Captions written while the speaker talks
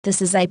This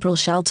is April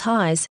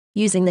Schulthies,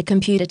 using the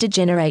computer to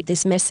generate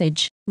this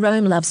message.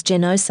 Rome loves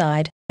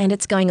genocide, and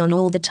it's going on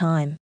all the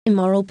time.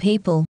 Immoral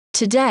people,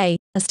 today,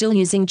 are still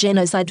using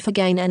genocide for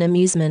gain and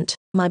amusement.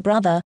 My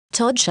brother,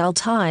 Todd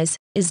Schulthies,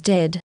 is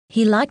dead.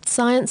 He liked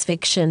science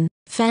fiction,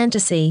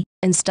 fantasy,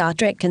 and Star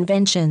Trek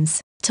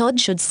conventions.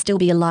 Todd should still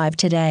be alive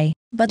today,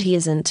 but he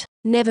isn't.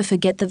 Never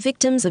forget the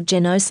victims of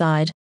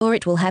genocide, or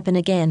it will happen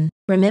again.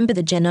 Remember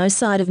the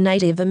genocide of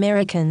Native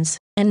Americans,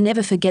 and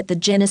never forget the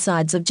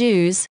genocides of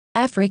Jews,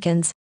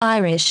 Africans,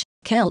 Irish,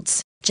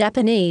 Celts,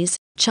 Japanese,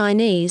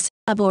 Chinese,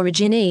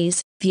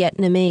 Aborigines,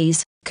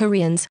 Vietnamese,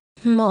 Koreans,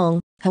 Hmong,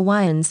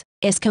 Hawaiians,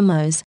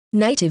 Eskimos,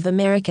 Native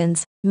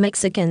Americans,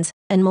 Mexicans,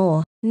 and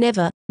more.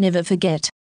 Never, never forget.